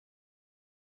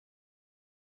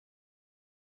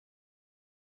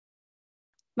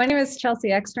My name is Chelsea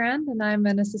Ekstrand, and I'm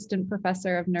an assistant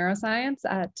professor of neuroscience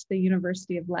at the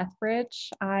University of Lethbridge.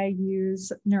 I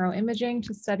use neuroimaging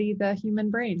to study the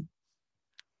human brain.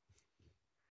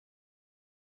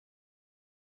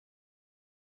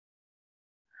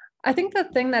 I think the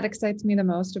thing that excites me the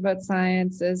most about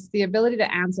science is the ability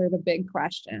to answer the big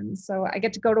questions. So I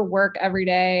get to go to work every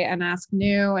day and ask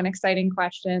new and exciting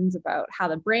questions about how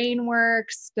the brain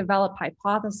works, develop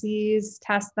hypotheses,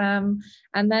 test them,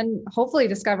 and then hopefully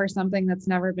discover something that's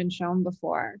never been shown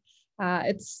before.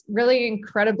 It's really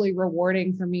incredibly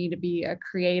rewarding for me to be a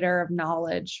creator of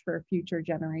knowledge for future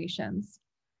generations.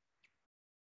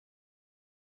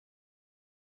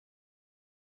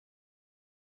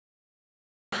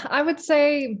 I would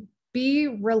say be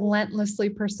relentlessly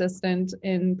persistent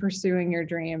in pursuing your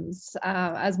dreams.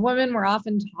 As women, we're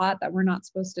often taught that we're not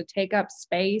supposed to take up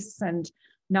space and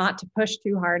not to push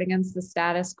too hard against the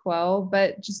status quo,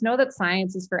 but just know that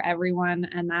science is for everyone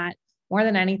and that more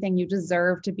than anything, you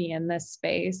deserve to be in this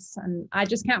space. And I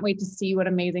just can't wait to see what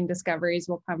amazing discoveries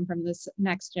will come from this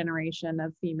next generation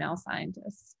of female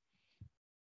scientists.